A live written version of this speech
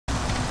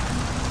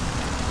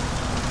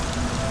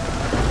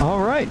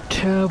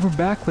Alright, we're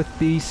back with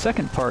the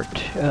second part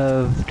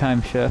of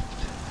TimeShift.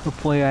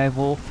 Hopefully I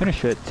will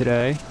finish it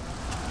today.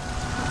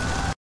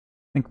 I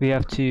think we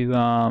have to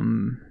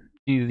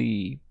do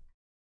the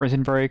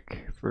prison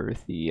break for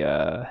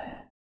the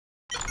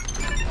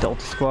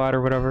Delta Squad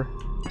or whatever.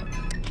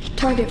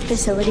 Target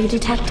facility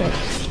detected.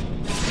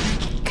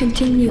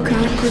 Continue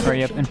current progression. Alright,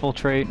 yep,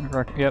 infiltrate.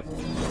 Yep,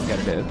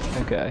 gotta do.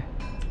 Okay.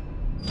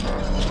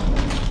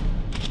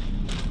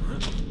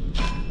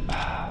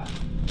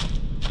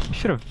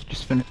 Should have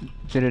just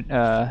did it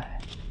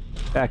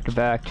back to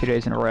back 2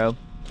 days in a row,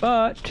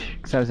 but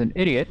because I was an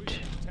idiot.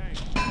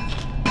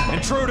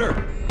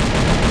 Intruder!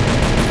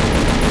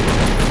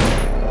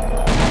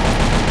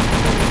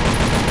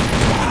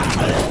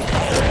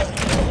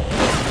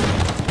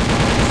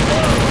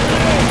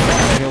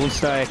 At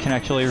least I can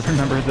actually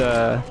remember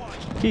the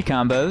key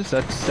combos.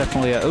 That's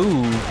definitely a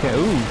ooh, okay,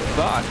 ooh,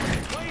 fuck.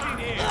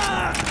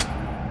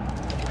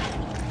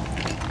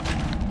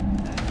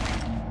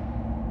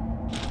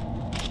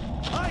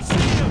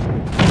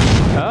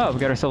 Oh, we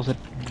got ourselves a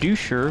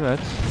doucher,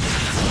 that's...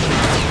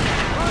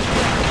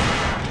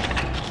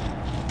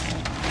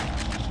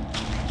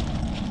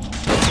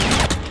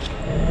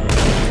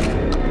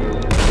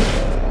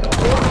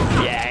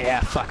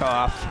 Yeah, fuck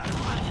off.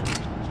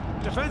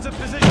 Defensive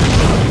position!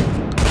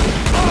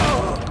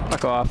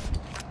 Fuck off.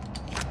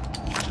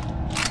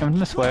 Coming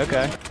this way,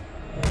 okay.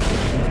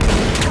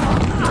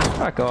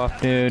 Fuck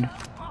off, dude.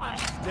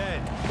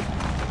 Dead.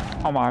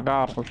 Oh my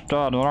god, we're dead,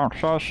 I don't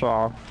say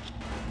so.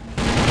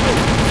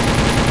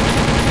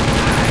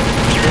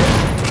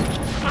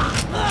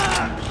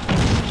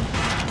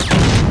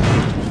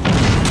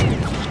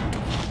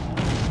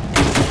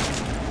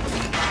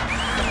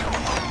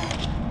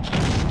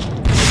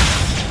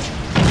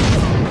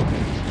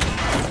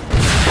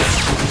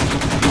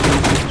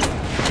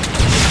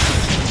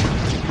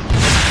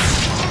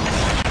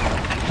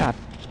 God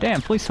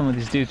damn, please some of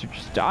these dudes are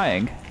just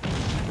dying.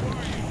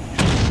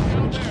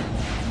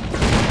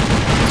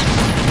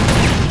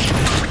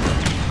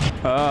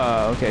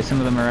 Oh, okay, some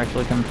of them are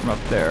actually coming from up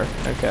there.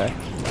 Okay.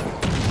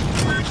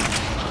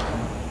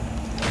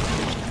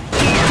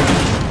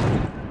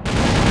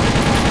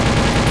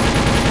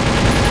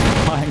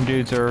 Flying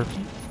dudes are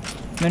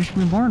managed to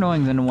be more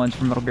annoying than the ones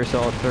from Metal Gear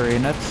Solid 3,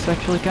 and that's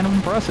actually kind of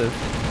impressive.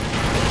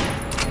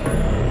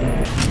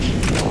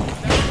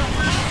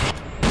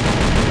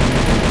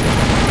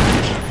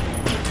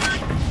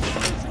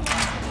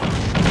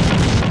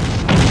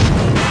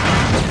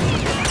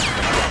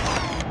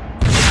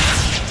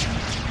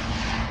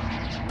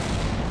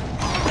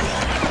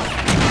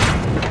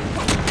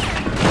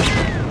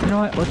 You know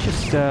what, let's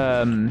just,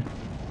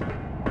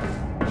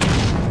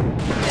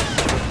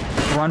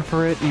 run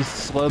for it, use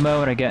slow-mo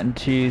when I get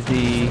into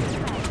the...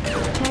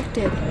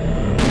 Detected.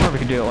 Or we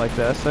can do it like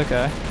this,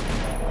 okay.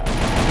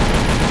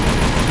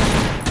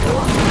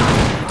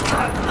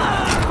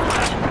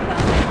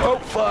 Oh,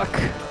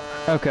 fuck!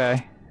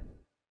 Okay.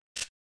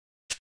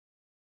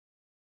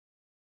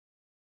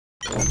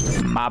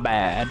 My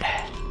bad.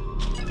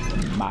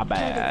 My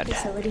bad. Target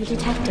facility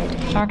detected.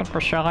 Target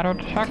facility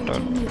detected.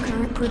 Continue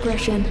current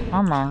progression.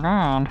 Oh my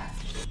god.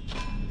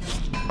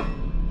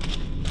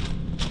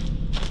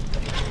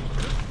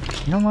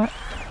 You know what?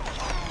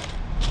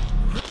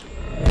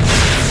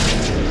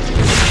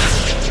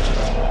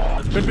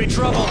 Could be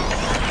trouble.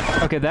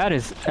 Okay, that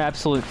is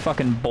absolute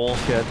fucking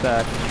bullshit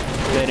that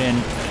they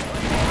didn't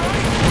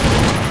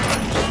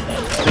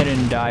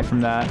die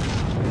from that.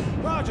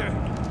 Roger.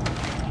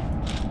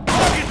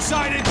 Target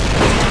sighted.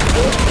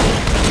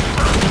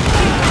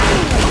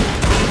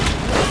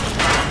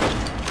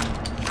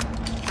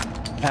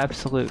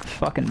 Absolute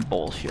fucking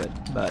bullshit,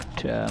 but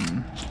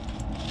Enemy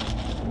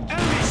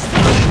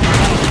spotted.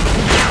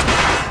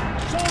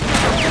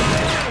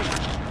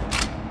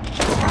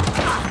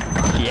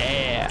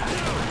 yeah.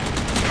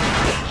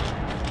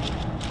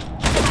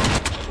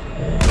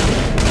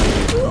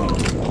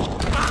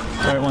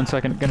 Alright, 1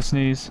 second, gonna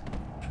sneeze.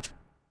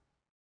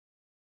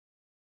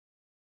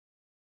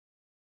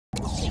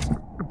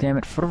 Damn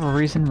it, for whatever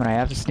reason, when I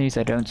have to sneeze,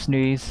 I don't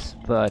sneeze,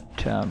 but,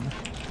 I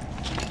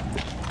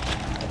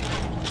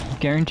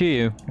guarantee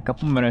you, in a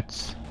couple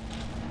minutes,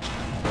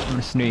 I'm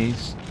gonna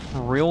sneeze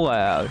real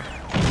loud.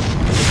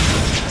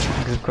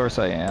 Because of course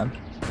I am.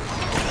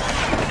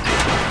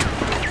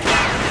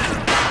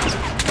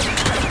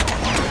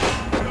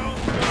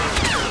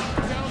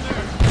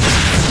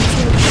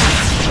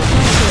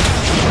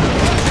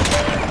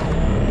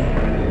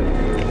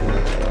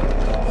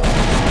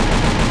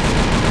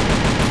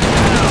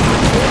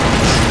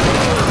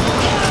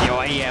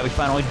 We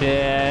finally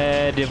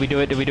did. Did we do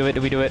it? Did we do it?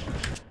 Did we do it?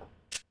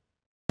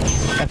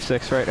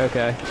 F6, right?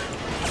 Okay.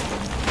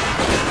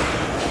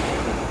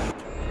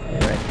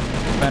 Right.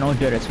 Finally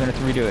did it, so we have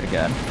to redo it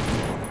again.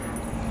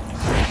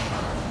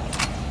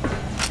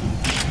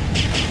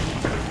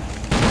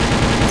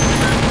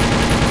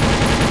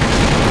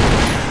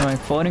 Alright,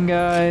 floating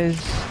guys.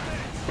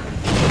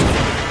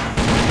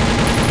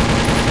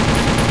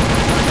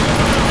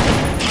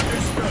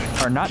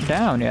 Are not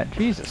down yet.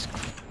 Jesus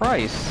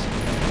Christ.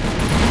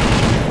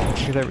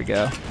 Okay, there we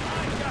go.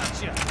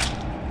 Gotcha.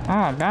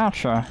 Oh,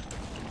 gotcha.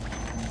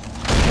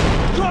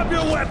 Drop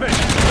your weapon!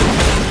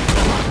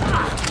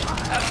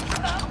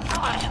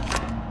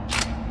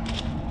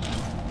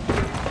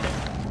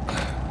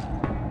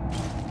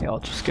 Okay, I'll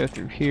just go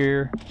through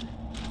here,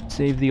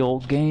 save the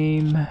old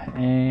game,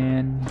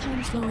 and...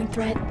 Time slowing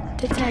threat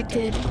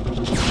detected.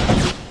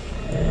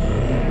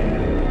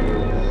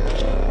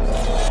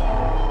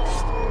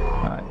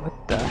 Alright,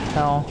 what the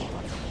hell?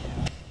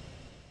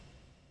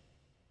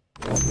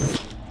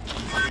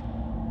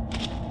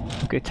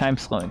 Okay, time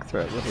slowing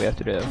threat, what do we have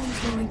to do? Time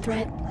slowing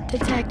threat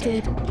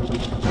detected.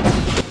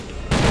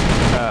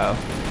 Oh.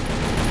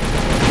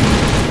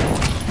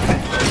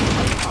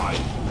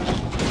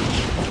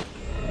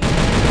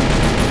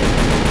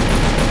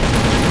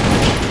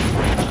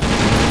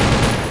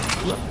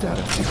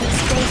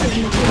 Explosive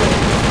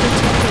material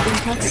detected in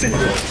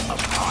proximity.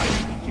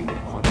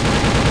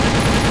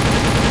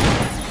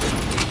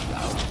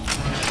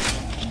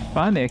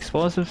 Find the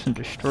explosives and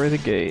destroy the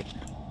gate.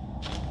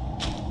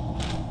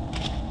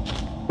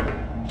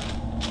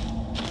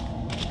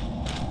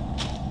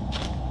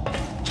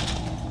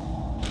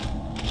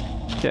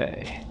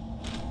 Okay.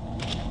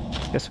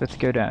 Guess we have to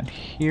go down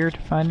here to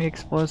find the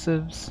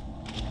explosives.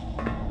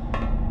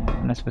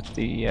 And that's what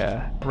the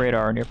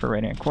radar in the upper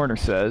right hand corner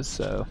says,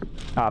 so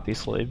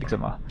obviously, because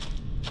I'm a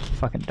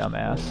fucking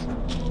dumbass.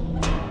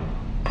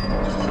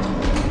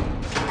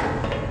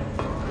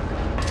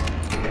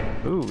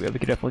 Ooh, yeah, we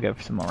could definitely go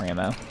for some more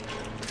ammo.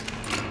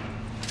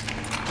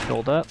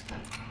 Filled up.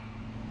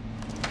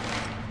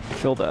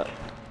 Filled up.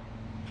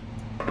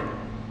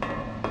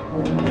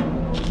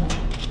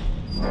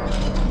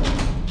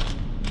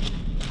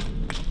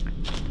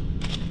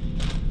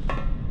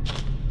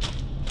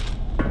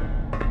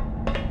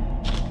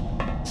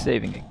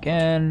 Saving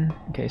again,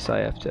 in case I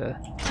have to...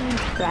 Time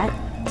threat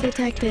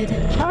detected.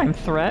 Time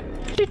threat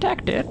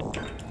detected! Alright,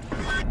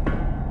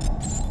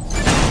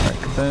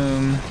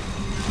 kaboom.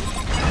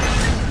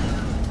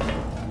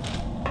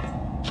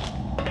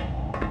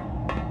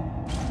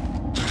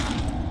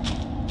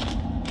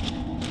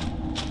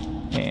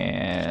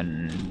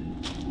 And...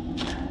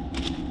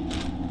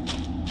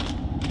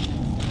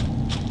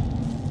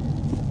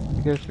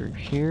 go through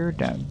here,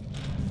 down.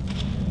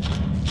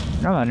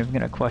 I'm not even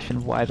gonna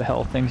question why the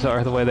hell things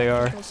are the way they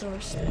are.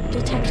 Source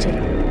detected.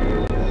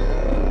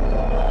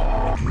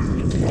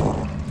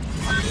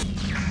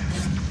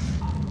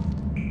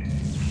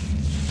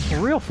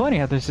 Real funny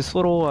how there's this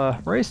little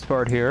raised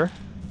part here,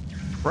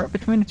 right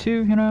between the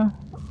two, you know,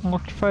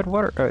 electrified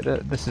water. Oh,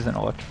 this isn't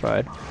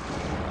electrified.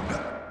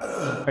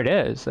 It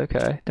is.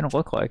 Okay, didn't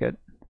look like it.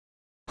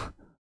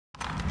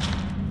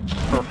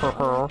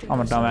 I'm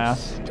a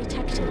dumbass.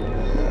 Detected.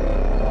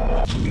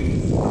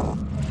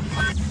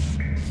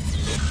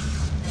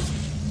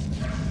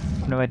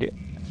 No idea.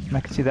 I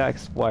can see that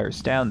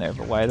wire's down there,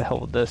 but why the hell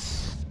would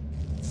this?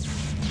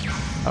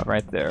 Oh,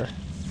 right there.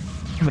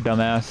 I'm a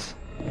dumbass.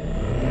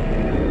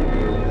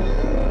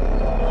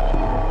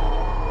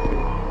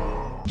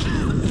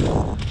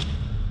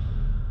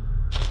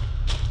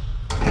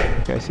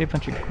 Okay, I see a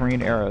bunch of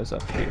green arrows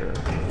up here.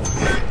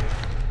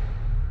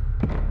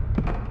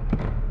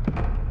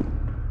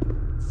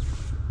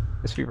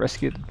 Guess we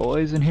rescued the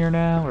boys in here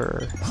now,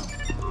 or...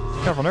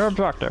 Careful, no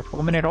objective.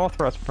 Eliminate all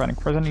threats preventing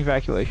prison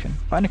evacuation.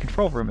 Find a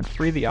control room and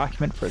free the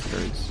occupant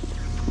prisoners.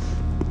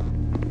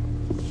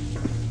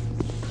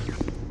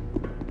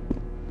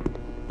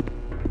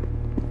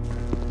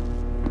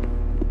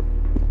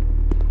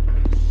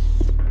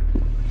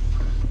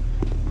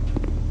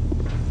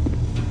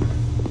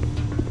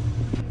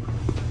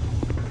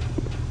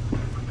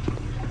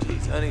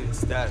 Jeez, I need a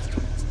status.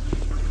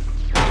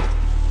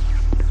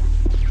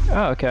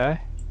 Oh, okay.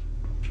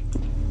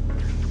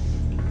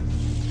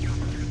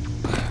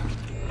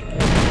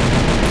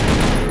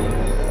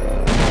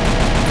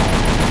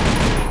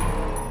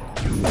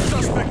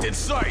 Suspect in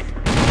sight!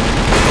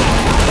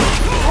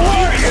 Who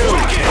are you?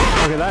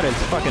 Okay, that is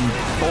fucking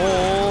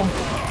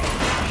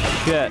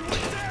bullshit.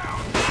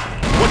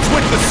 What's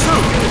with the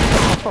suit?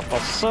 What's with the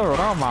suit?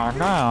 Oh my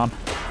god.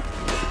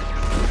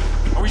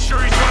 Are we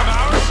sure he's one of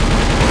ours?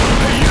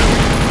 Hey, you!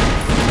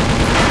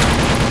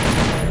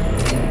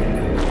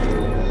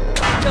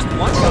 Just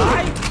one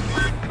guy?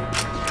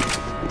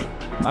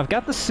 I've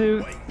got the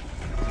suit.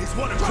 He's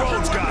one of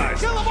Crone's guys!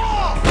 Kill them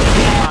all!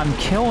 I'm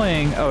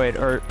killing... Oh wait,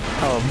 or...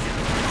 Oh.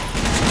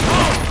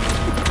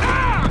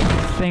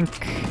 I think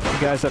the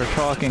guys that are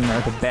talking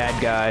are the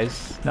bad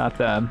guys, not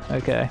them.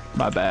 Okay,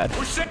 my bad.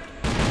 We're sick!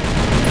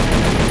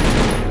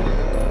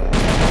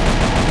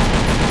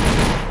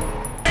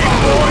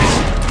 Hey, boys!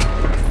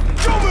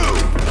 Go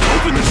move!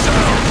 Open the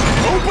cells!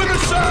 Open the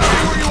cells!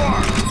 Stay where you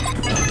are!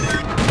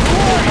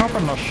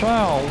 Open the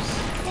shells.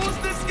 Who's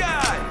this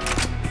guy?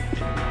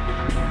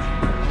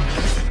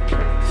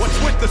 What's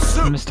with the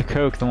suit? Mr.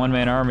 Coke, the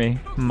one-man army,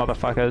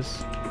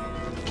 motherfuckers.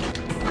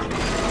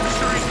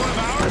 Sure he's one of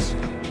ours?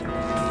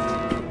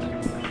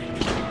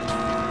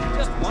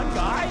 Just one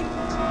guy?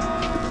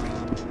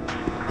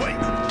 Wait,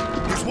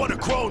 he's one of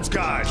Crone's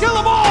guys. Kill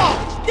them all!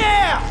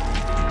 Yeah!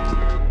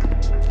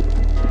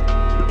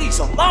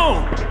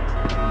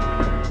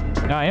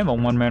 am a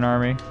one-man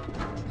army.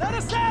 Let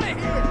us out of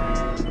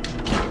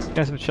here! You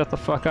guys would shut the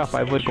fuck up,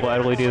 I would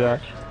gladly do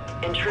that.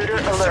 Intruder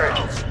alert.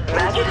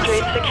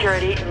 Magistrate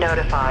security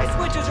notified.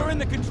 Switches are in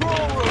the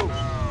control room!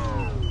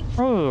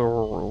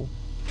 Oh.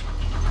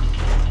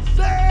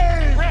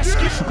 Save!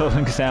 Rescue!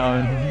 Closing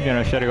sound,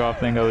 shutting off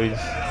thing always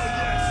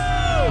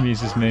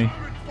amuses me.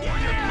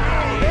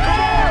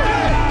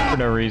 For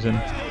no reason.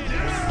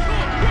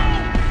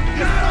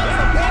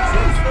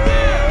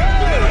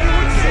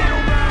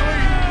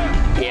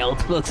 Yeah,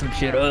 let's look some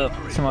shit up.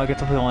 Somehow I get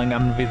the feeling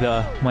I'm gonna be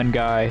the one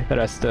guy that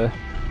has to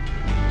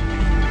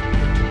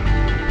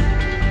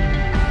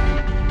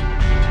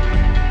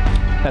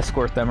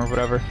escort them or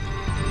whatever.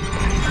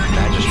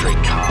 Magistrate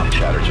comm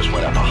chatter just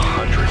went up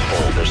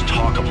 100-fold. There's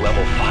talk of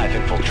level 5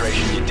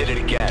 infiltration. You did it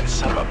again.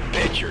 Son of a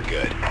bitch, you're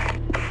good.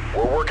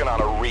 We're working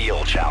on a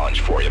real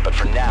challenge for you, but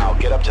for now,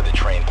 get up to the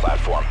train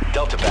platform.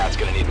 Delta Bat's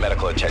gonna need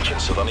medical attention,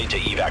 so they'll need to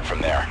evac from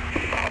there.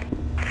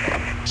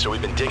 So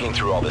we've been digging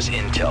through all this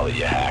intel that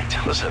you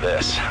hacked. Listen to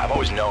this. I've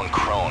always known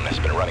Crone has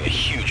been running a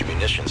huge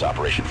munitions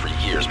operation for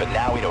years, but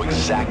now we know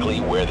exactly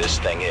where this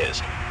thing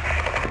is.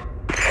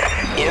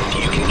 If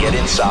you can get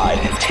inside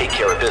and take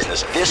care of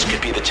business, this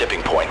could be the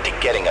tipping point to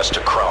getting us to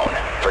Crone.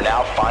 For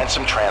now, find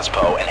some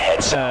transpo and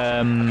head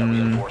south. We've got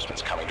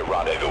reinforcements coming to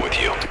rendezvous with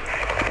you.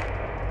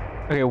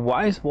 Okay,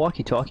 why is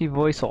walkie-talkie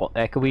voice all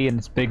echoey in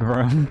this big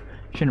room?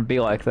 Shouldn't be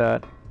like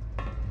that.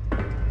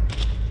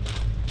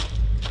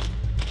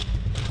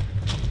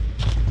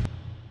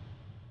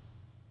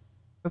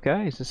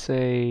 Okay, is this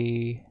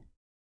a...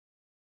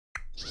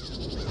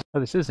 Oh,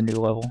 this is a new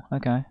level.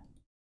 Okay.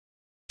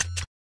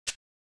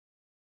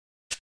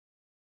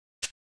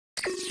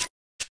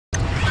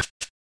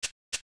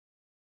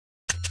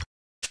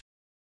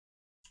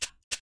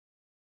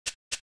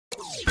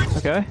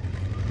 Okay.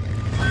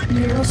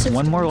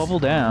 One more level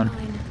down.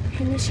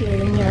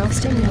 Initiating neural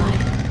stimuli.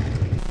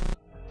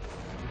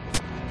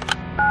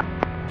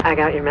 I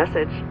got your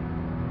message.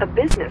 A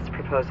business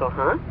proposal,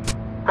 huh?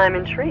 I'm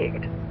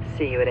intrigued.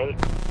 See you at 8.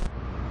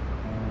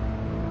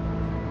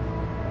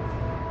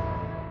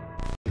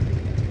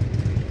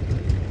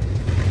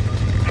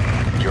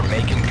 You're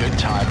making good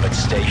time, but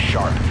stay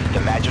sharp.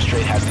 The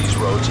magistrate has these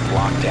roads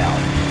locked down.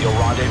 You'll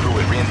rendezvous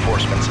with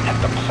reinforcements at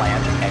the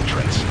plant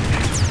entrance.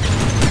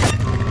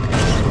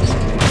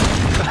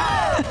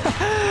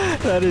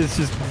 That is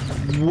just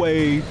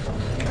way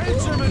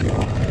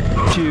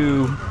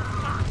too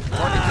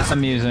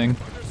amusing.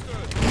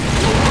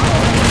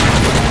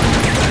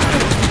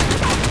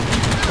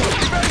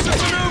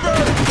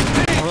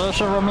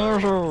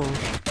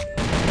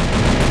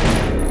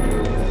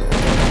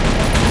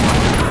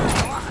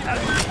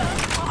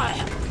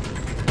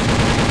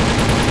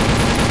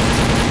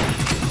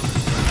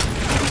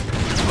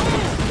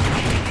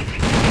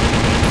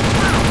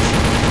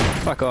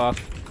 Fuck off.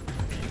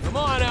 Come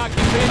on,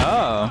 occupant!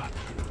 Oh.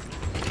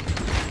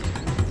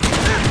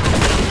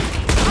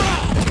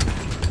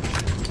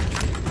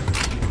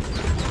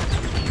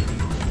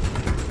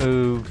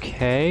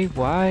 Okay,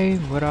 why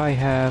would I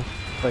have,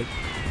 like,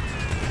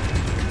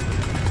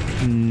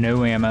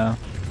 no ammo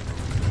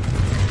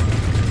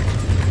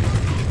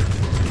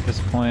at this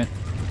point?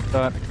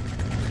 But,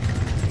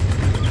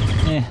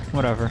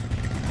 whatever.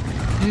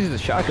 Use the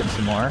shotgun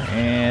some more,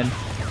 and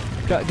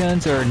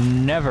shotguns are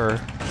never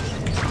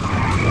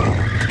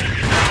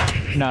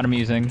not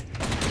amusing.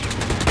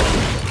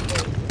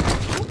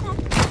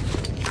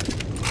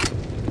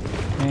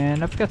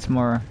 And I've got some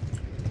more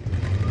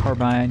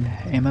carbine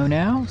ammo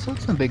now, so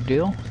it's no big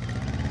deal.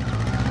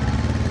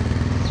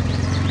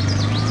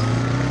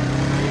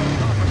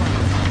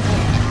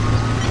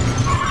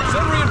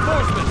 Send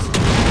reinforcements!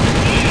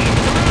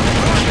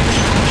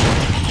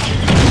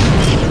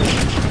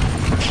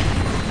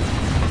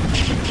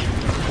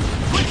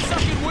 Quit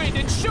sucking wind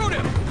and shoot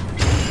him!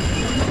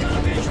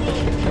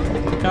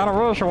 Got a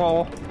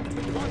visual.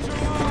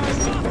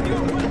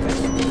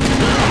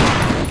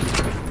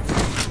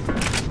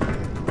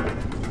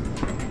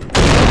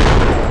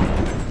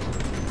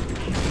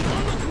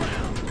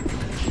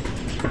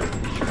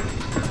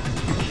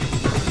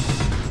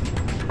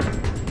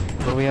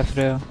 What do we have to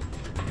do?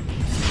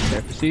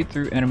 Okay, proceed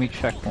through enemy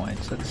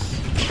checkpoints. That's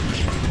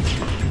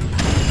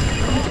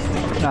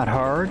not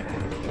hard.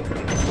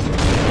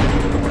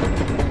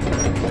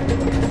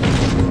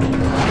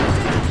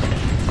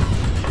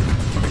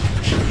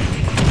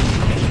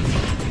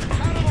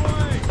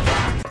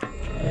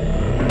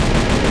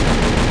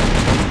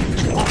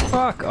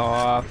 Fuck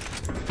off.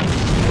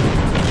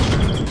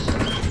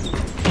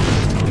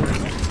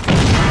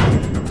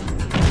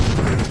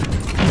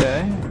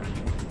 Okay.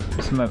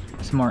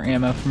 Some more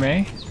ammo for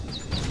me.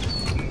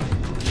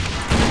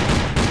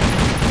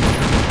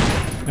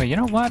 Oh, you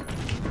know what?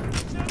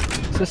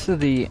 This is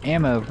the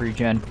ammo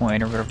regen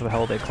point, or whatever the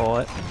hell they call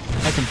it.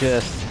 I can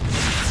just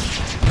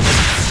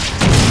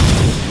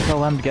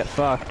tell them to get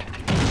fucked.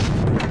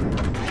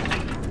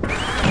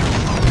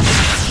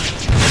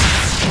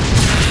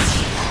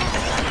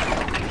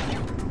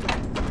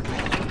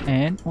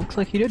 And looks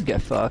like he did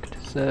get fucked,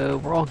 so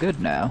we're all good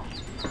now.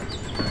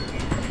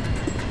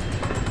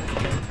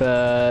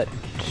 but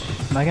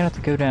am I gonna have to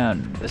go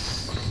down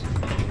this?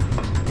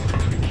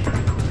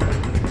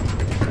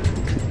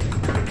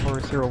 Or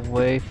is there a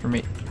way for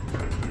me?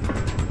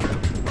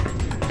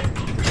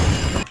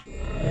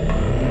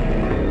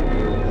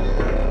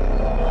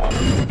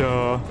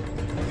 Duh.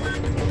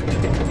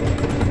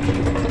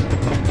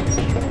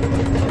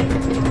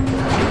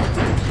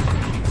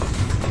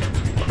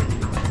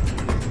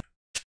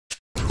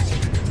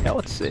 Yeah,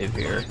 let's save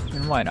here.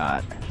 And why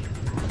not?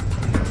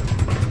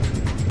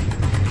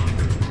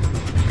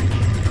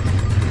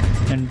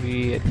 And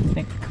I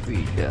think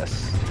we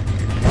just...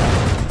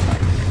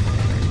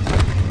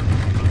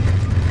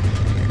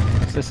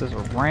 This is a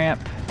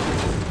ramp.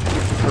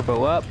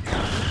 Turbo up.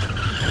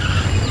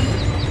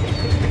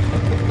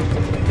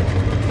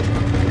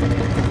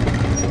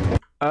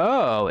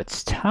 Oh,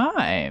 it's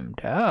timed.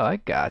 Oh, I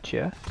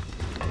gotcha.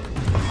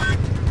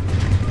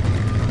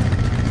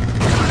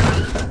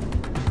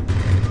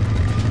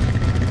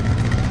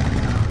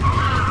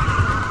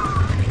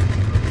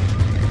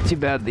 Too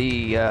bad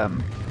the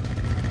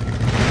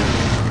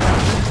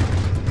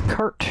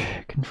cart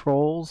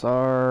controls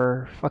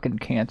are fucking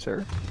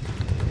cancer.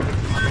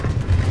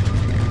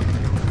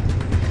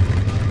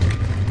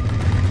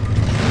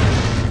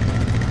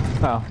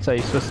 Oh, that's how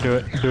you're supposed to do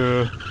it.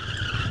 Duh.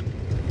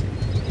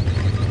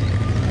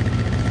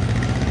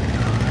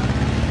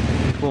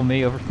 Well,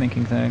 me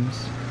overthinking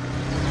things.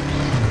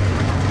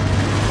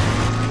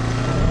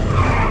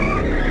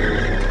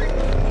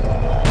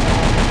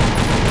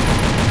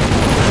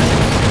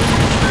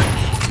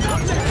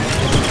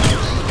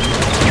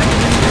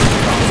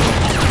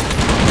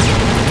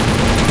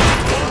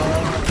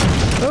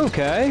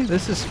 Okay,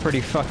 this is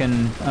pretty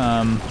fucking,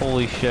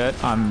 holy shit,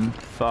 I'm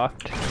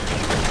fucked.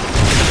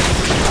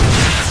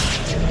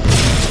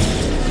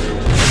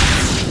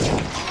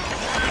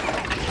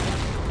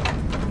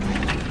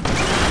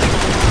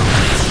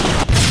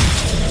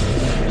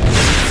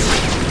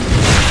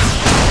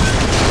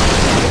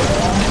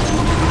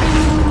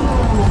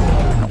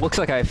 Looks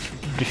like I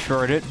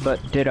destroyed it, but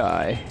did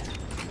I?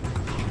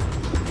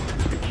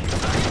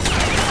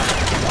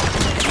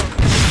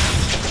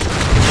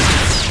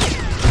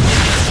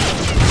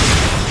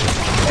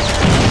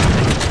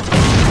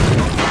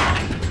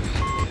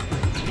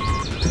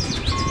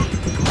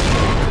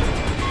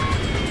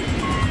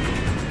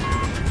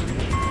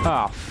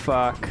 Oh,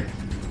 fuck.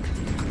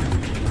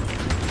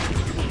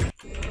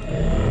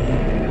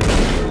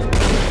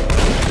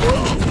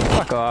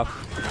 Fuck off.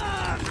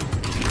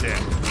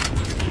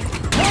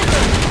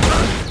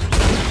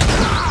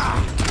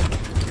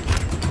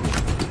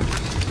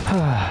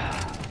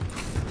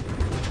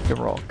 Okay,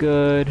 we're all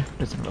good.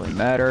 Doesn't really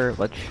matter.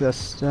 Let's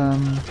just,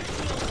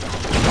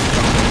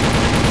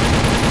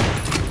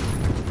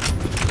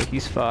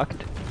 he's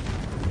fucked.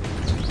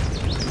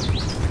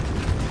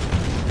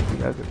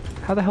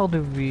 How the hell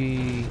do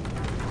we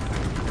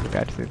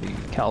get through the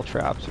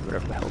caltraps or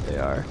whatever the hell they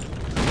are?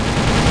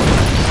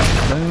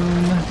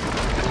 Boom.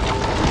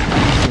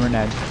 You are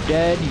now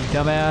dead, you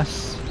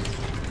dumbass.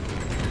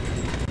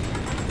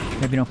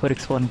 Maybe don't put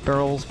exploding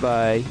barrels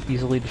by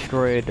easily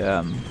destroyed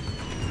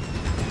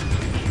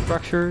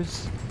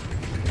structures.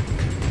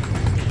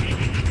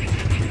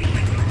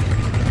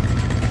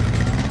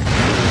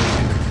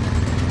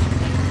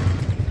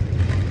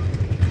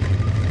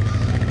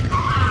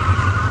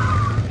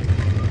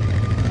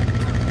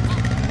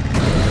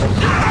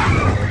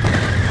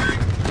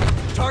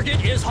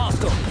 Target is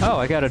hostile. Oh,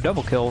 I got a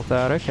double kill with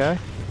that, okay.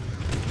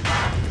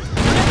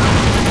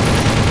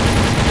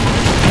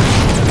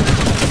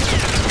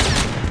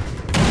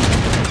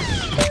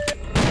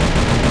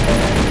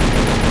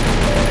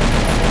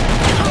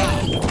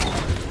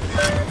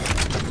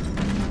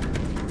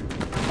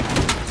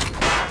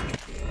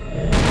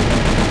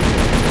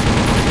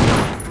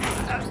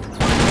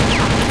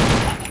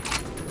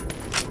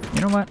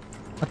 You know what?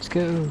 Let's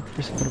go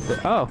just a little bit.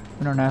 Oh,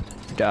 we don't have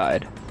to.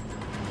 Died.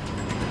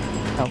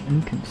 How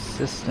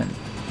inconsistent.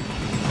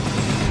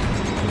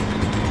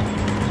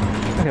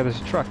 Okay, there's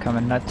a truck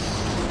coming. That's...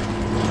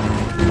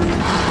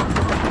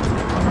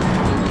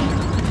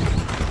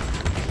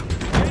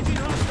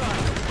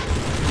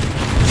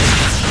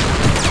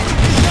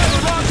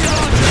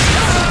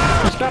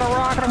 Just got a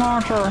rocket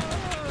launcher!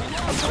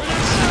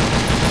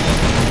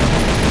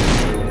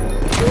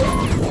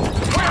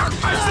 Where?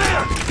 I see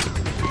it!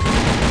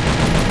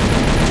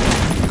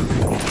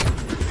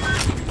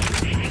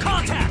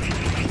 Contact!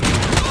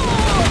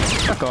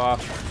 Fuck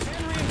off.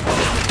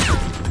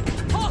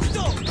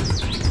 Hostile!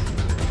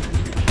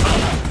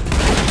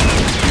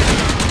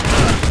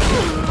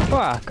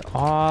 Fuck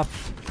off.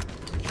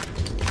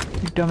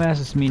 You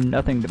dumbasses mean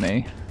nothing to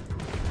me.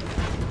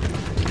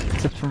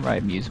 Except for my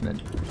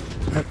amusement.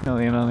 Nope, no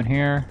ammo in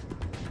here.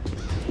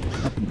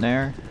 Nothing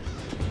there.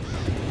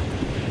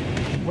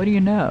 What do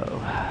you know?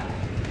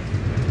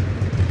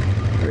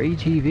 For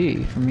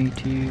ATV for me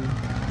to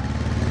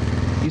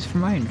use for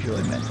my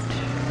enjoyment.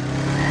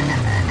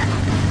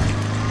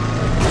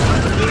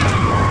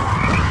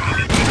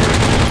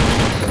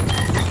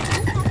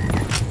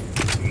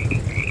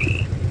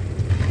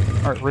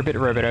 Alright, ribbit,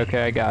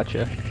 okay, I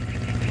gotcha.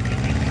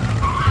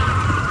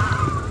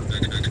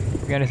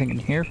 got anything in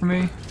here for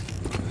me?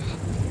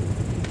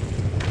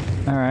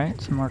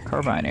 Alright, some more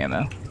carbine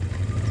ammo.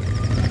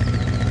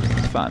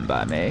 It's fine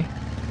by me.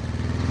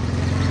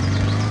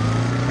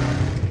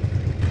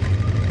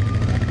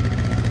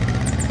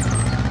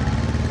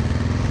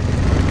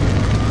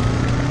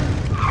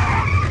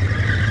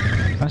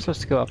 I'm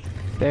supposed to go up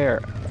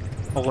there.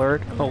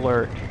 Alert,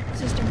 alert.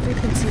 System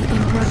frequency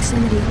in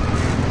proximity.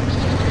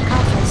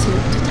 Alpha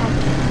suit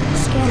detected.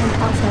 Scanning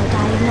Alpha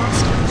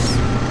diagnostics.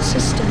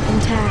 System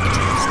intact.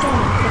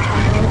 Scanning for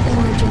temporal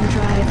origin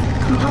drive.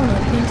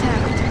 Component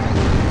intact.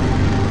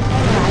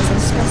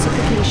 Analyzing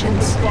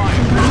specifications.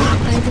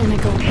 Component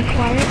identical.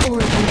 Acquired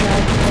origin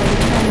drive for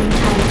returning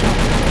time jump.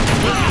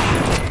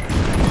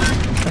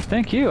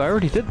 Thank you, I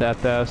already did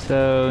that though,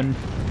 so,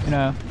 you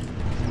know,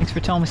 thanks for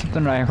telling me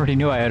something that I already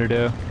knew I had to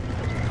do.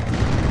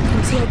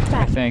 Concealed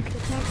threat I think.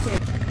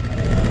 detected.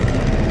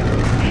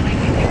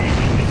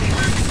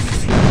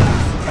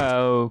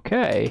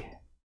 Okay.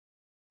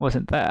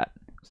 Wasn't that.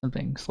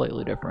 Something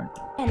slightly different.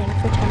 Scanning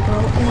for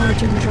temporal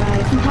origin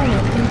drive.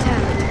 Component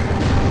intact.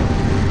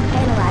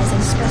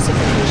 Analyzing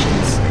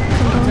specifications.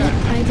 Component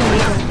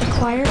identical.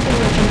 Acquired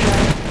origin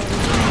drive for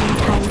returning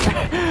time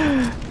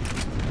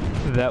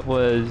jump. That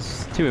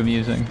was too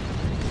amusing.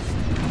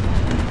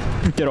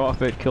 Get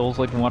off it, kills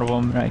like one of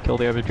them, and I kill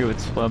the other two with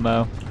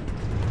slow-mo.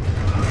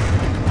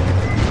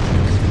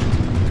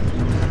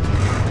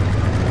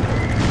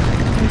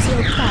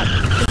 Concealed threat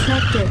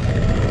detected.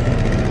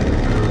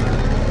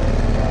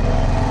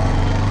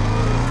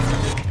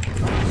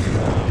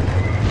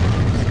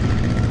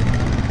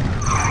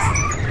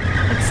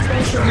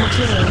 Explosive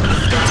material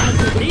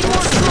detected. Need more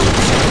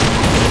troops!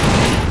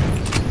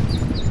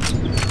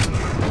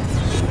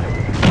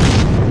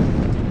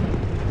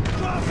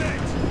 Drop it!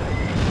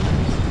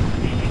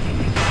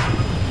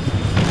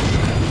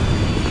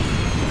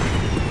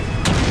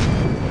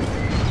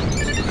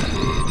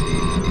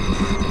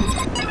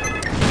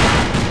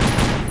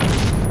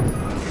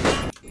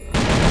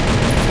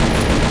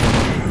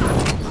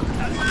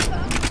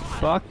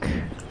 Fuck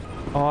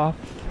off,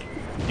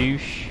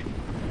 douche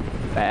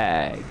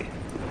bag.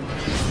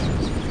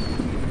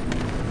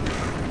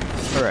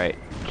 Alright,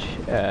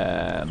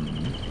 I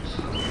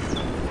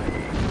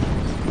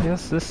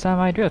guess this time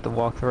I do have to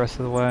walk the rest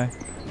of the way.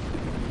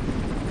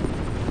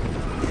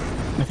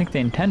 I think they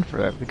intend for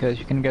that because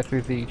you can get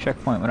through the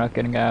checkpoint without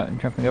getting out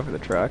and jumping over the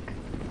truck.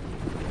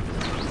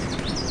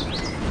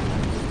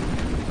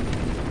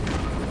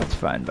 That's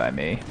fine by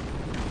me.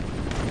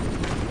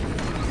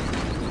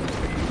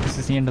 This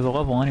is the end of the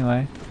level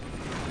anyway.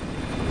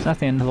 It's not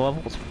the end of the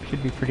level, it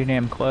should be pretty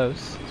damn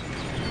close.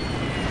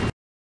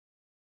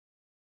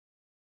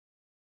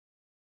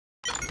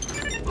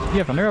 You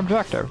have a new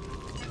objective.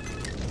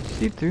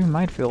 Proceed through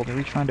minefield to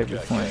reach rendezvous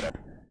point.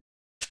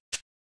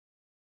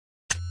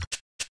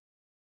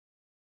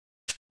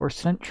 Or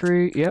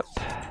sentry, yep.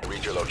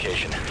 Read your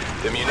location.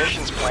 The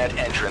munitions plant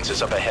entrance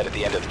is up ahead at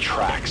the end of the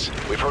tracks.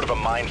 We've heard of a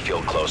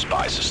minefield close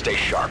by, so stay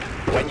sharp.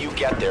 When you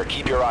get there,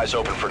 keep your eyes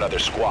open for another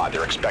squad.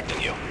 They're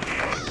expecting you.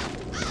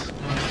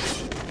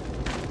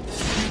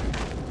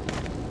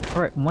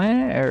 Alright,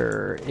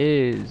 where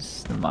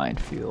is the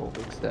minefield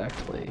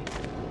exactly?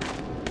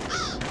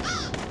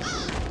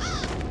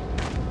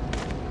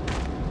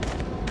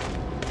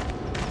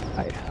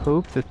 I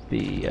hope that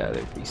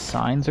there'd be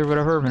signs or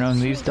whatever, but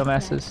on these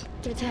dumbasses.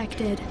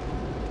 Detected.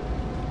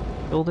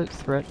 Build it,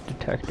 threat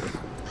detected.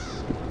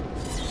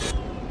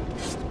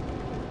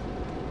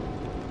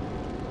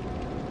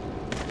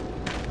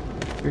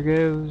 Here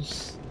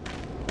goes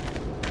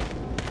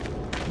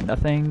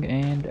nothing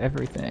and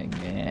everything,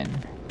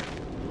 and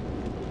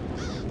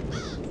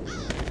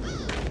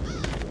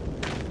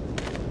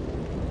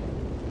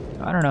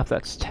I don't know if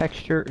that's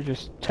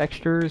just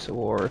textures,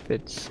 or if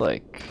it's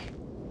like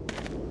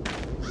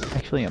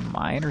actually a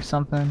mine or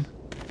something.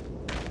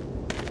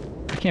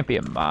 It can't be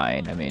a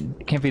mine. I mean,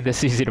 it can't be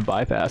this easy to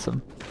bypass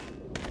them.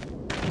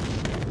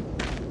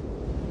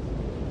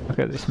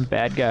 Okay, there's some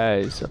bad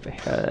guys up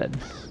ahead.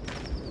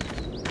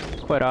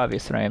 It's quite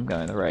obvious that I am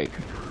going the right.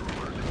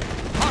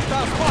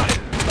 Hostile spotted!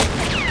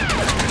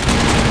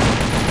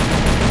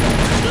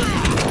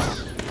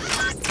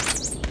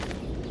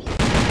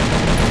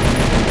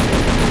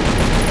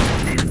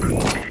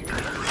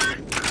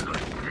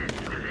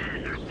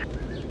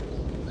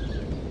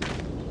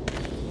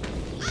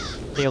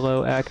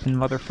 Halo acting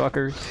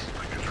motherfuckers.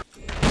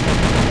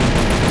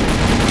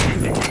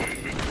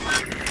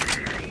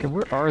 Okay,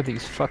 where are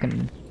these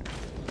fucking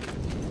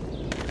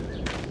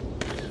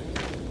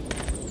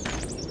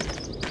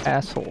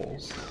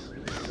assholes?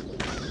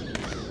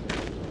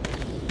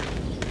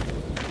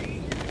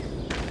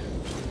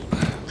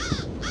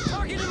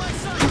 Target in my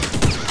sight!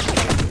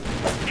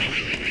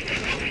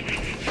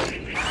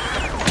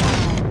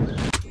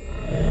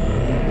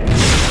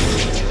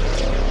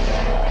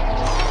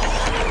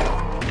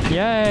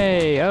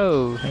 Yay!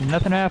 Oh, and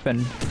nothing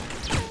happened.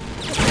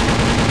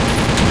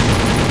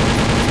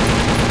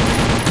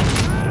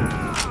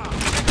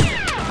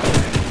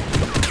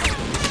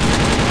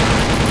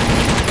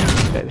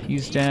 Okay,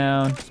 he's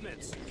down.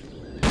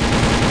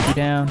 You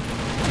down?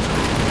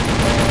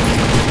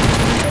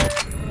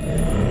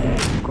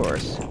 Of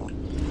course.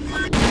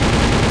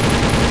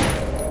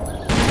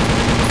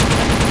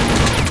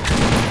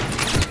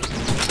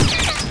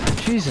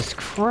 Jesus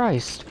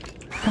Christ.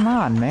 Come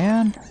on,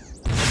 man.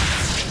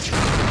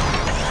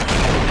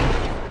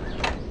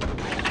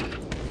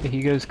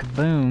 He goes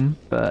kaboom,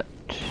 but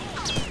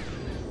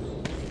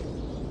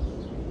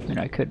I mean,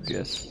 I could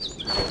just.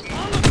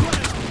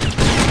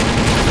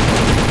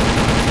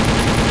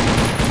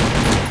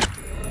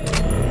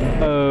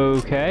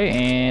 Okay,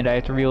 and I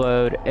have to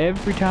reload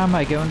every time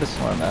I go into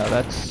slow-mo.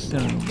 That's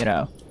some, you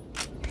know,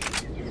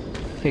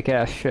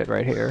 kick-ass shit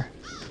right here.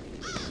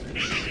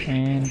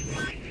 And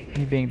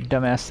me being the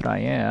dumbass that I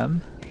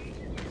am,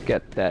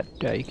 get that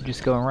you can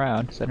just go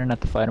around, so I didn't have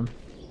to fight him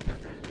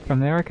from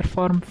there. I could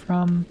fight him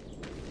from,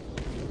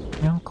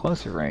 you know,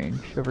 closer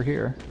range over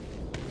here.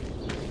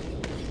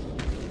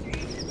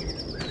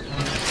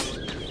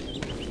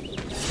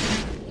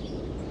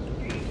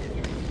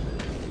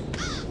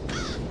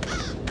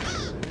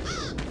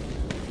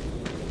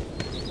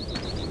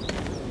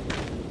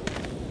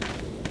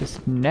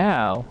 Just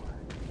now.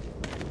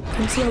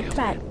 Concealed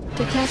threat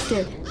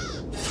detected.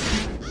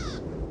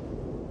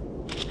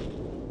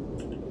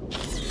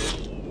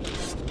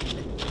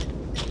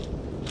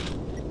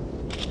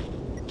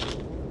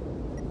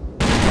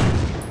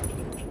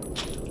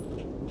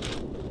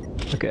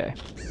 Okay.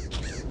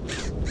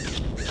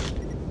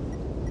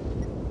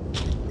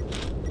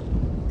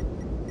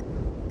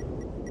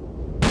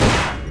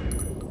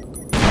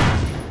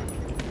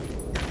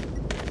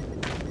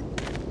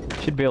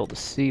 Should be able to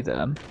see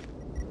them.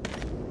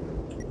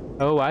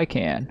 Oh, I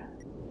can.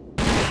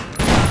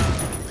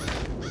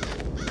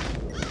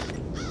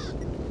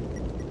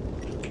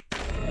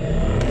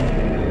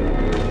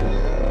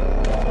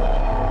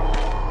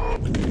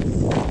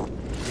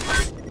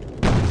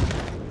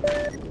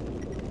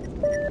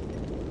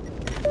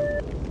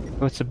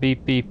 What's a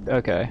beep beep?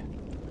 Okay.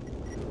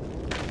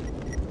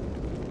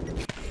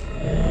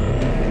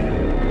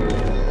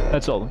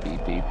 That's all the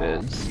beep beep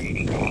is.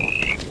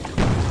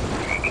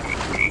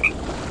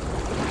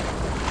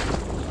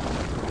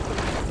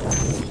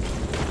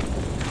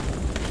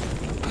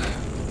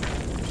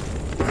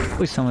 At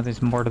least some of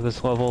there's more to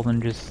this level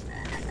than just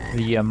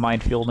the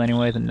minefield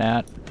anyway than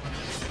that.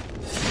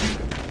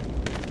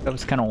 That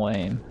was kind of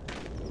lame.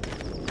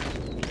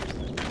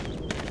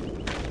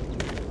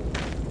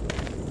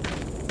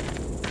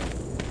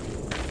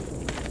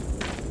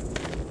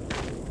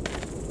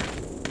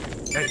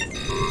 Hey,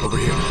 over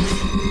here.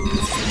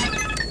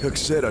 Hook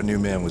said our new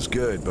man was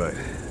good, but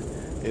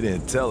he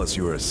didn't tell us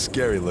you were a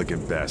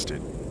scary-looking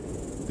bastard.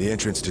 The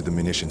entrance to the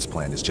munitions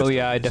plant is just... Oh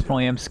yeah, I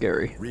definitely am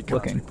scary Recon's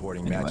looking.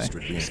 reporting Anyway,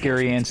 magistrate reinforcements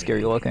scary and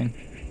scary looking.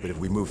 But if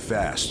we move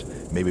fast,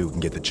 maybe we can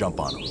get the jump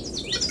on him.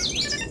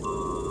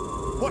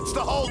 What's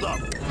the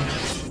holdup?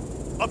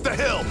 Up the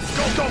hill!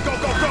 Go, go, go,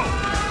 go, go!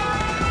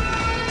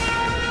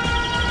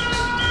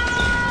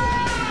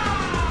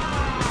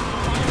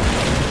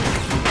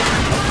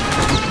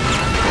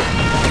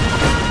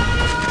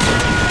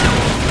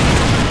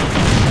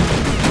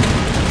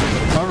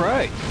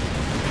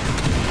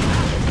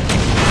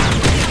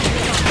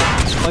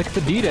 Like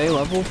the D-Day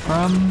level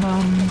from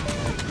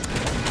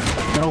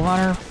Medal of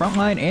Honor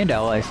Frontline and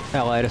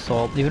Allied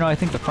Assault, even though I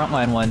think the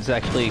Frontline one's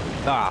actually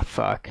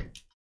fuck.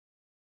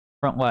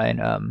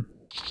 Frontline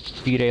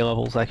D-Day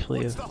level's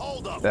actually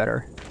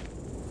better.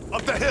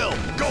 Up the hill!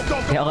 Go, go,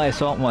 go! The Allied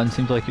Assault one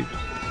seems like it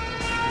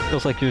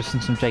feels like you're just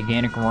in some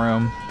gigantic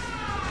room.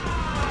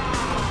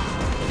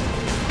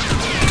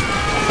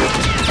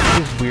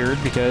 Which is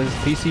weird because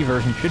the PC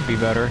version should be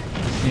better.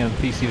 You know,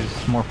 the PC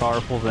is more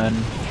powerful than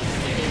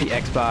the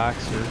Xbox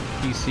or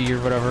PC or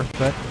whatever,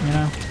 but you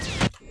know,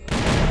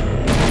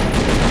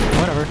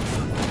 whatever.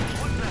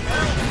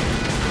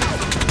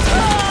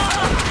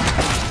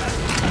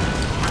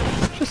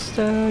 Just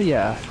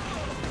yeah.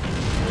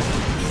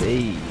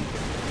 Save.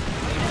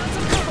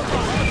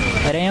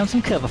 Lay down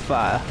some cover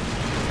fire.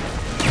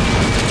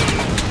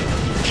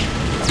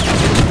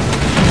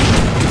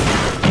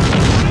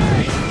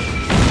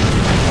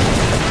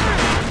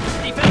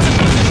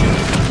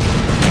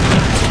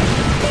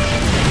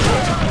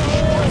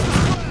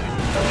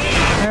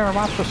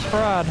 Watch the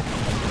spread.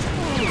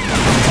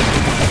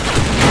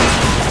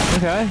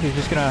 Okay, he's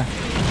just gonna...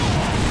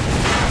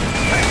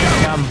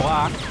 I'm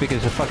blocked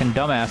because a fucking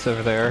dumbass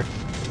over there.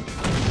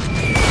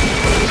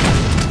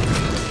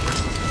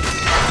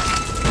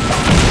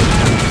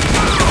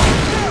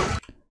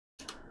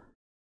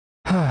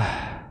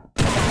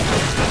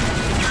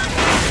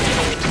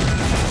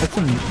 That's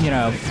some, you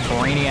know,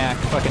 brainiac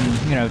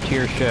fucking, you know,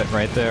 tier shit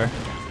right there.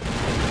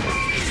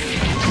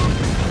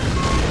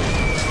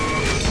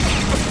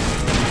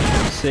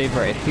 Save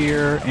right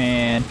here,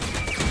 and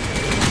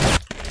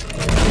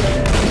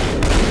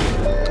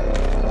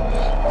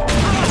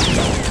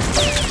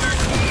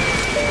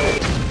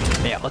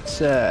yeah, let's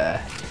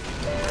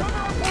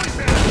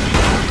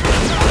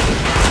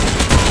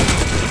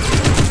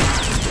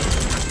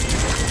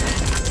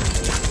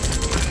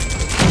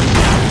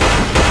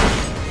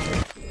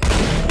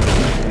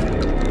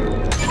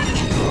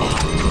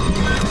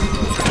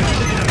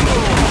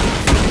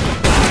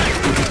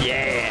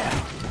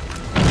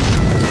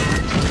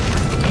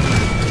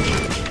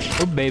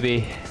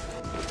baby.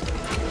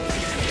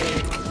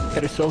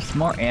 Got ourselves some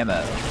more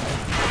ammo.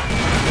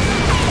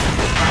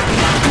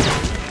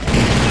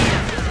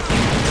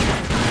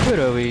 Could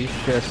always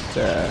just,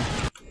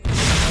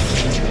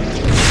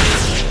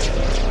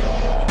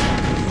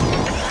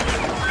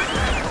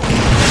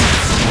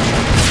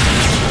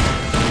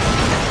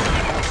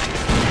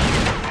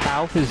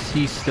 how is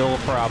he still a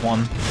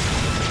problem?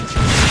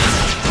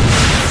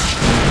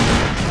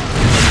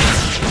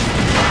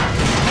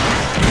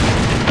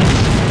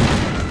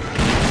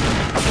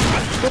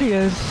 But he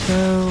is,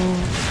 so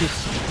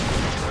just...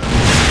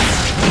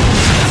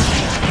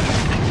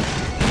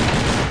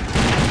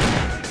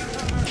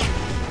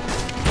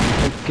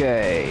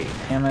 Okay,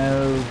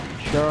 ammo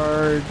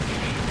charge.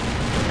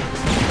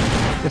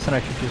 Guess that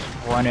I should just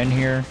run in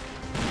here.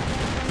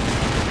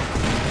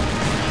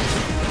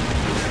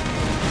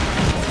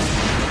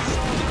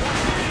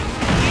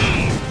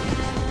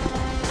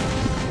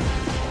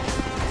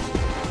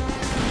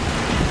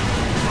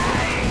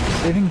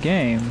 Saving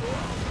game.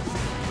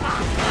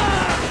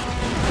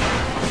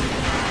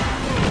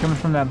 Coming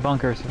from that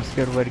bunker, so it's a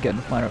good way to get in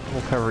the planet.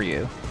 We'll cover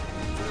you.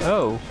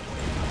 Oh.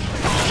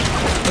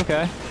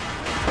 Okay.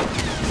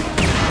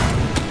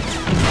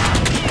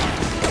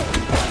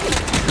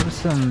 That was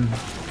some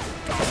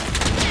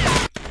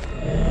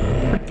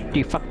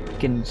pretty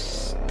fucking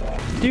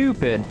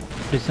stupid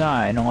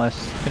design,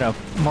 unless, you know,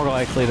 more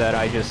likely that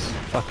I just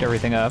fucked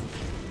everything up.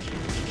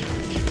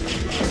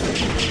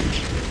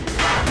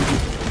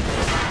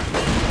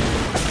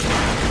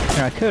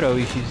 I could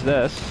always use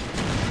this.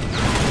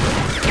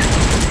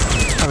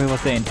 Probably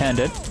what they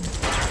intended.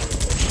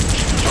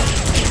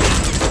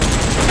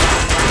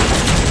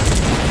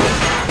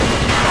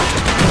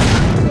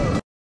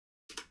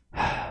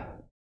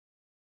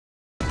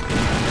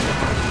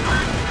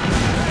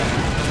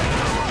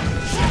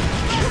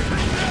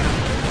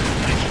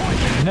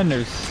 And then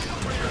there's...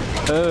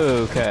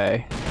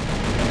 Okay.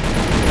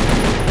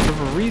 For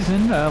a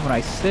reason, when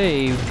I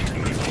saved...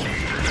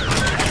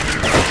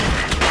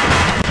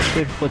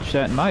 They've glitched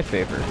that in my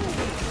favor.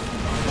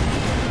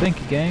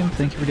 Thank you, game.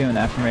 Thank you for doing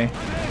that for me.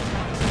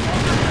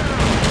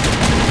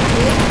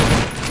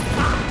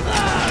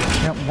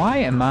 Now, why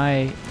am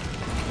I...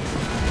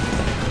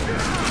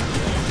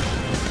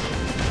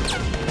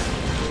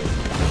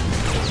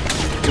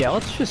 Yeah,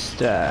 let's just,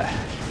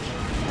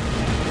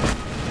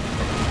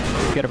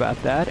 forget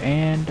about that,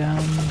 and,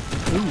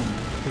 ooh,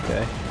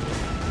 okay.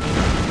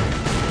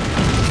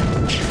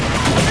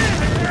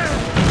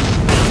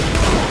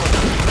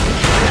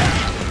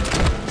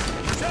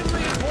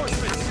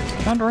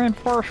 Under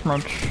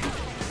reinforcements.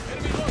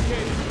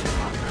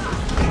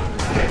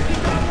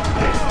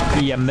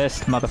 You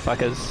missed,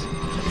 motherfuckers.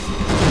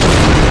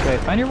 Okay,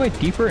 find your way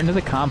deeper into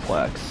the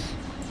complex.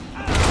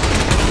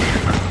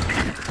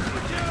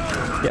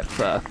 Get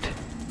fucked.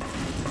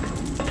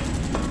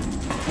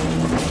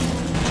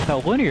 How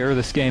linear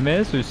this game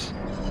is,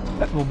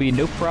 that will be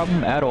no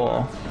problem at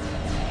all.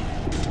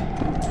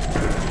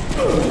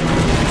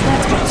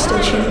 Transport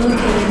station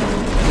located.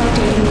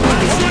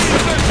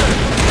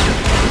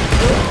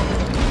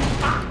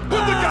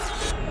 Updating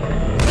devices.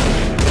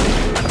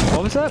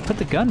 What was that? Put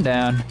the gun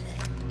down.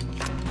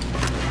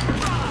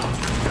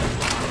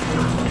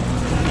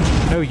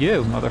 No,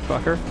 you,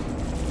 motherfucker.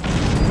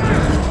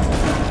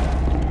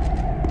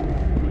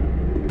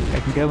 I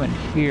can go in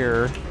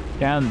here,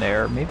 down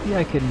there. Maybe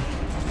I can...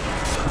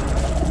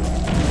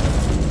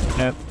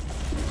 Nope.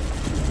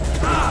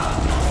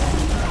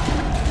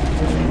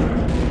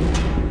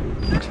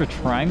 Thanks for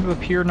trying to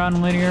appear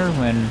non-linear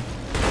when...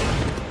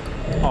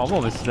 Oh,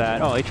 what was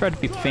that? Oh, he tried to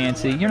be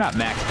fancy. You're not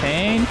Max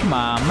Payne. Come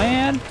on,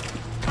 man.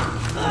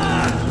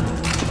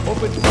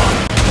 Open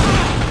fire.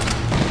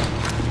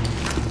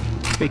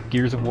 Big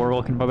Gears of War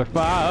looking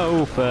motherfucker.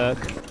 Oh, fuck.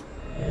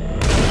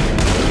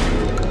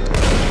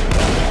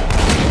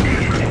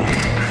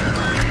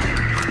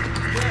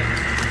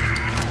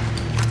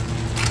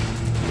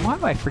 Why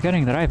am I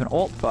forgetting that I have an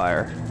alt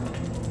fire?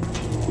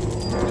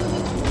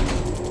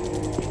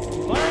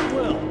 Fire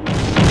will.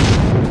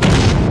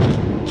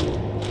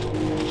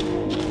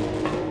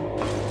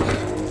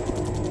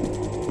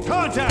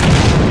 Contact!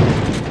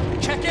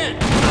 Check in!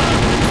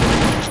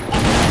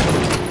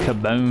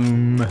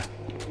 Kaboom.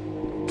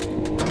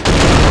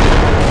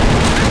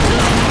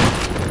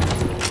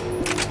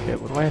 Okay,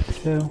 what do I have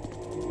to do?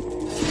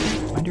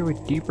 Find your way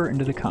deeper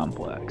into the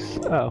complex.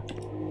 Oh.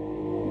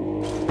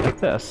 Like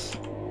this.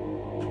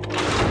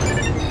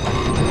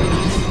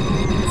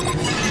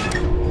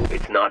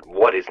 It's not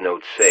what his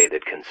notes say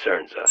that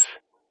concerns us.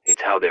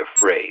 It's how they're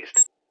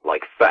phrased.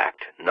 Like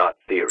fact, not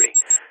theory.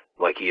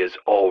 Like he has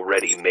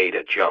already made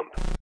a jump.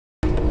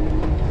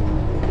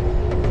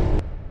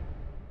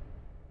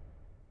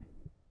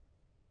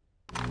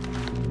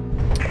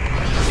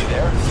 You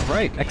there?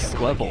 Right, next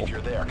level. If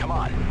you're there, come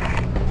on.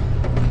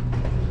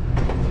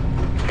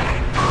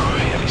 Oh,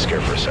 you had me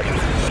scared for a second,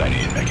 but I knew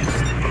you'd make it.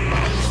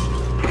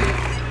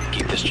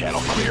 Keep this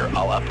channel clear.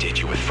 I'll update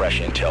you with fresh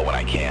intel when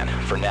I can.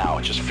 For now,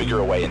 just figure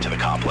a way into the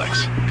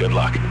complex. Good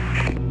luck.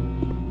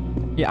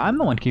 Yeah, I'm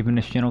the one keeping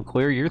this channel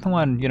clear. You're the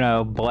one, you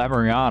know,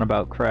 blabbering on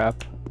about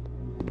crap.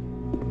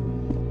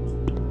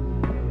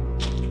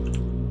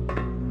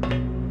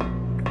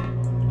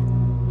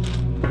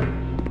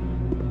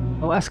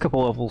 The last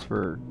couple levels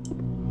were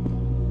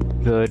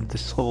good.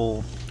 This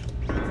whole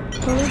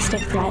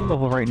Ballistic threat.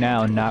 level right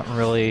now, not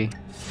really.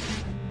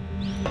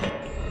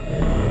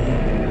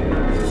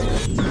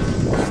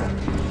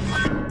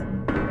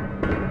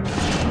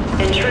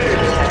 Intruder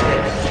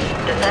detected.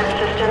 Defense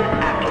system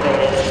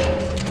activated.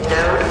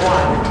 Node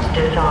 1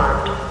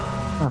 disarmed.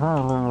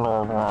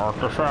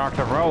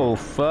 Oh,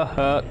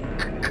 fuck.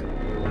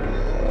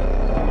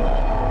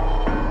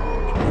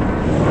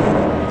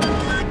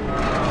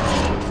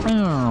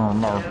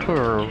 No,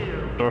 two.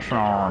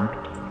 Disarmed.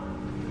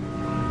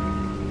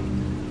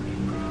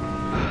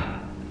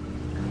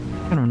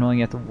 Kind of annoying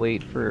you have to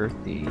wait for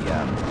the,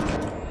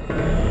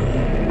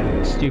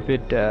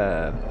 stupid,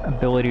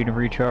 ability to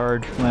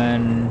recharge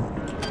when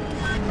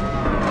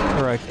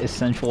they're, like,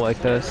 essential like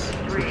this.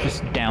 So it's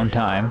just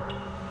downtime.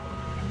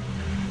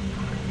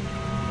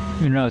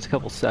 You know, it's a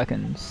couple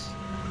seconds.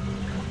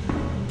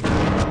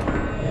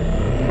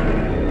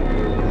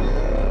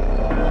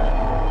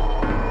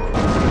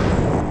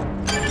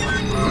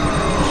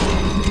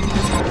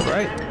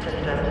 Right.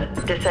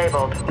 System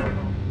disabled.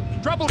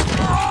 Trouble!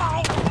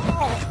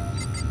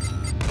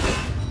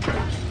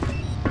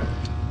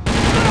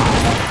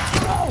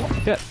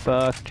 Get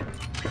fucked.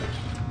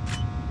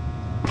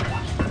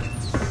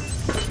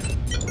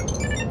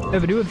 We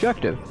have a new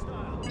objective.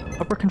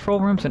 Upper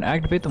control rooms and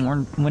activate the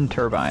wind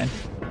turbine.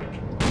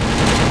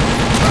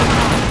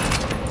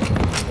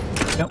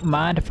 Don't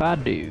mind if I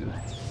do.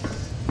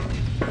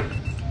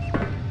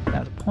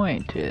 Now the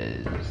point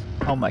is,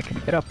 how am I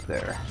gonna get up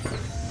there?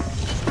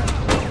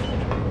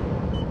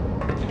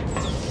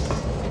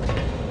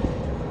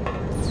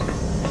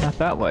 Not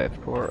that way,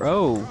 of course.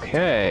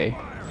 Okay.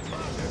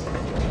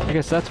 I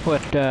guess that's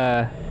what,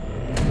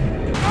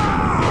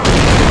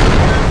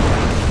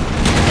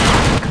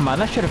 Come on,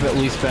 that should have at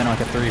least been like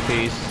a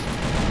 3-piece.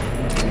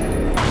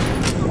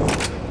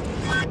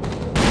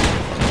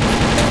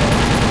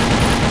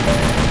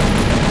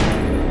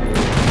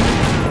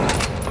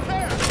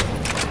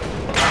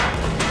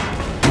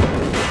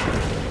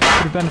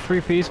 Should have been a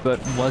 3-piece, but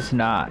was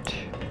not.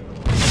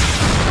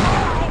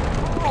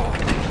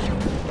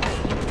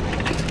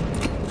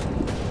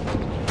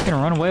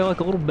 Gonna run away like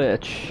a little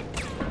bitch.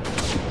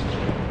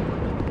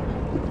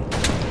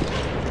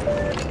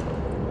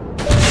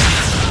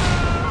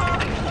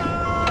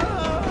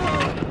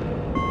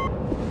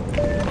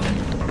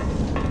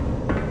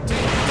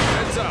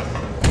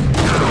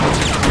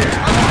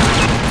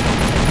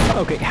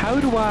 Okay, how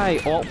do I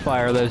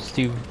alt-fire those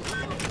two,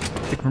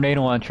 the grenade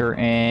launcher,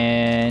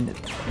 and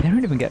they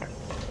don't even get,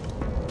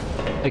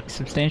 like,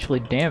 substantially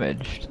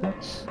damaged?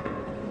 That's...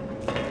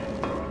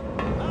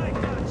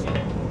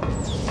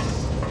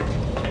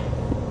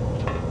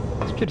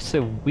 It's just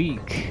so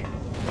weak.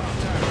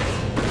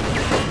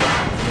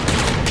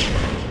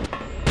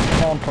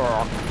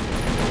 Contact.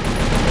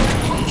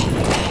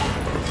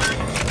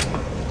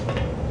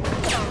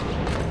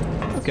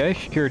 Okay,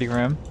 security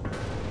room.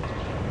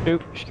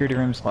 Oop, security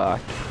room's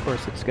locked. Of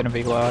course it's gonna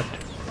be locked.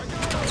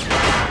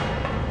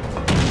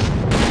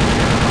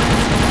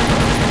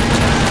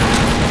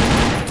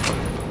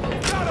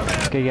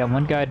 Okay, yeah,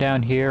 one guy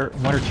down here,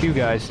 one or two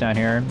guys down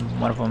here,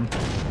 one of them.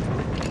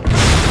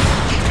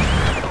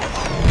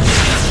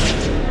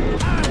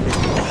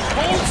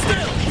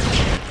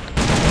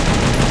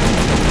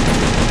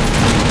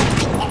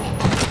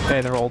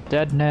 Okay, they're all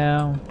dead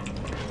now.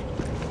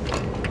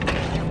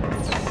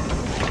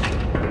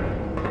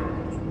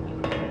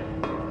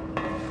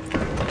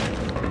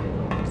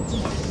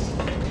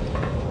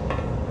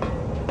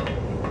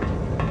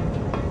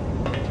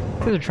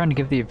 They're trying to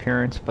give the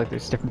appearance of like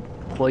there's different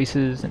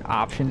places and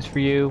options for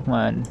you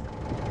when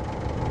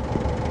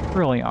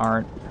really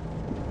aren't.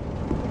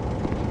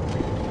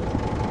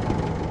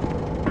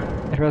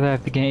 I'd rather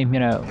have the game, you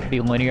know,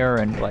 be linear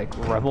and like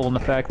revel in the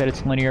fact that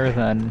it's linear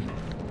than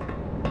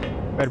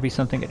try to be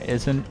something it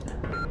isn't.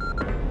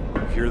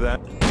 Hear that?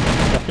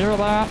 You hear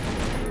that?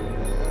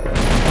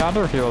 Yeah, I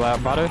do hear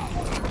that, buddy.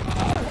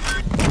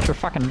 What's your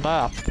fucking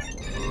death?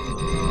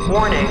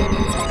 Warning.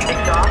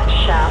 Exhaust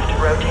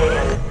shaft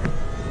rotating.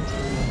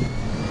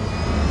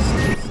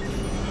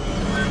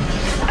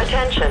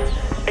 Attention.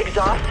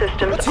 Exhaust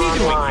systems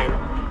online.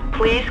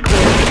 Please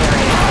clear the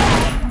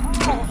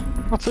area.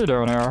 What's he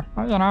doing here?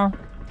 You know?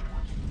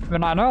 I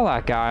mean, I know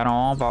that guy and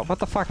all, but what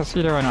the fuck is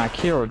he doing like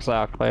here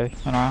exactly,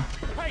 you know?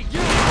 Hey,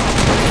 you!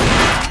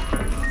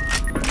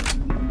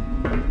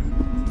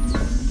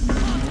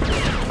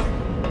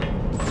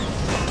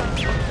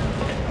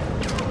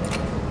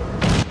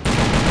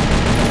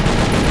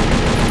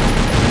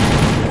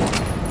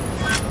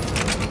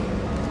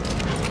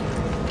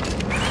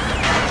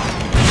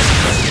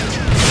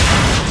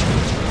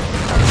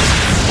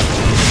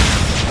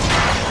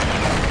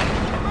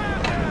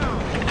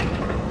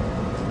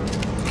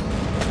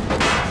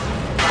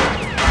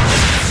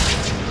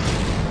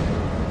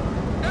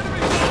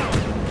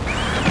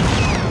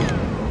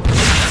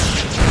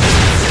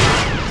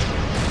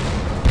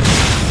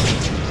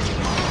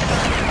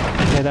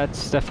 Okay,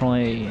 that's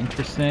definitely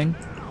interesting.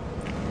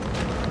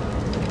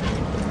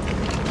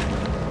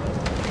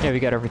 Yeah, we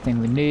got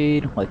everything we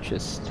need. Let's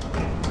just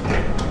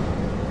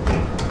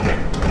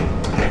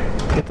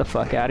get the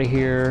fuck out of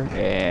here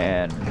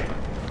and...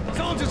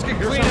 Someone just get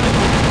clean.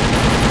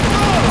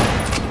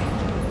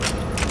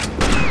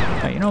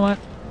 Hey, you know what?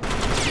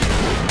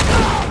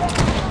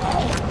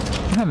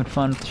 I'm having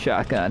fun with the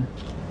shotgun.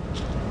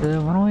 Why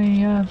don't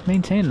we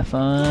maintain the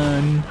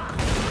fun?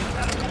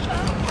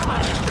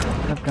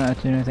 Not gonna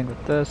do anything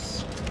with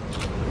this.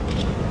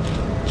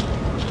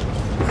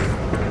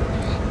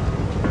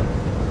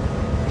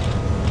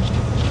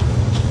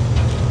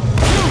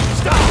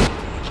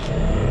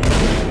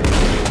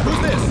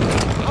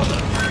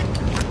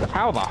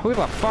 Who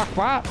the fuck,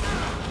 what?